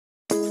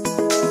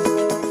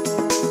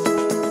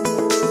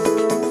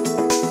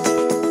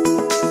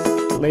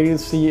Lady of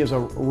the Sea is a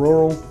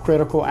rural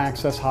critical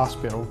access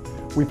hospital.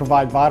 We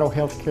provide vital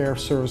health care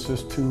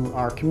services to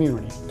our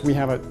community. We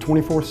have a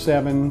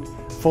 24/7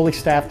 fully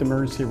staffed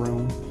emergency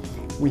room.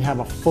 We have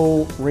a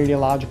full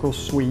radiological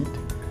suite.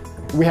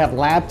 We have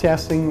lab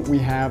testing, we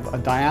have a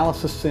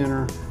dialysis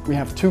center, we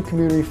have 2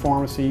 community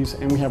pharmacies,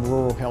 and we have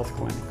rural health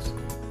clinics.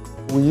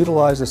 We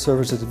utilize the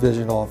services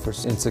division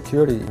offers in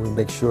security. We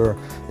make sure,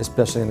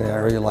 especially in an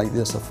area like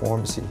this, a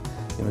pharmacy,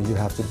 you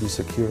have to be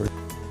secure.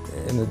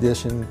 In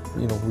addition,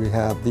 we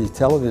have the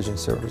television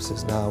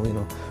services now.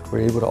 We're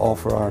able to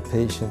offer our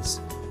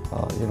patients,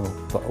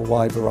 a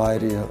wide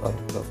variety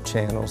of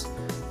channels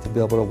to be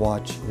able to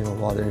watch,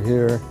 while they're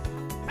here.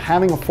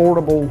 Having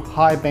affordable,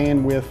 high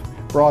bandwidth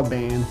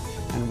broadband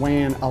and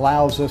WAN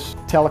allows us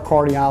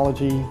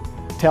telecardiology,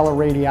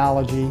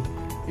 teleradiology,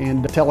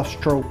 and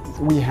telestroke.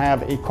 We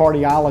have a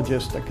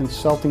cardiologist, a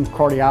consulting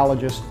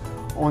cardiologist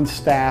on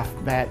staff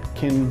that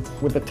can,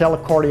 with the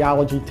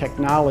telecardiology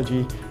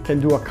technology, can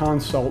do a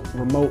consult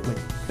remotely.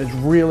 It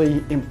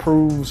really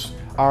improves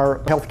our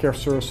healthcare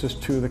services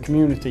to the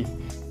community.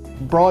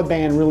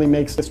 Broadband really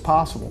makes this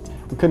possible.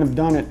 We couldn't have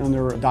done it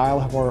under a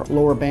dial-up or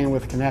lower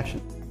bandwidth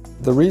connection.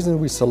 The reason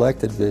we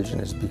selected Vision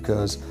is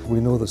because we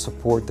know the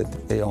support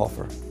that they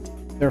offer.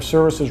 Their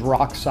service is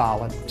rock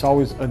solid. It's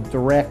always a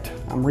direct,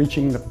 I'm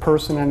reaching the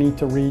person I need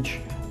to reach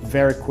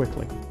very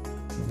quickly.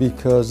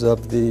 Because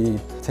of the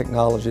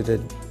technology that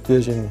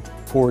Vision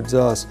affords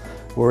us,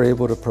 we're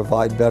able to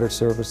provide better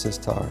services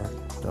to our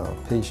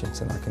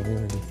patients in our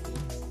community.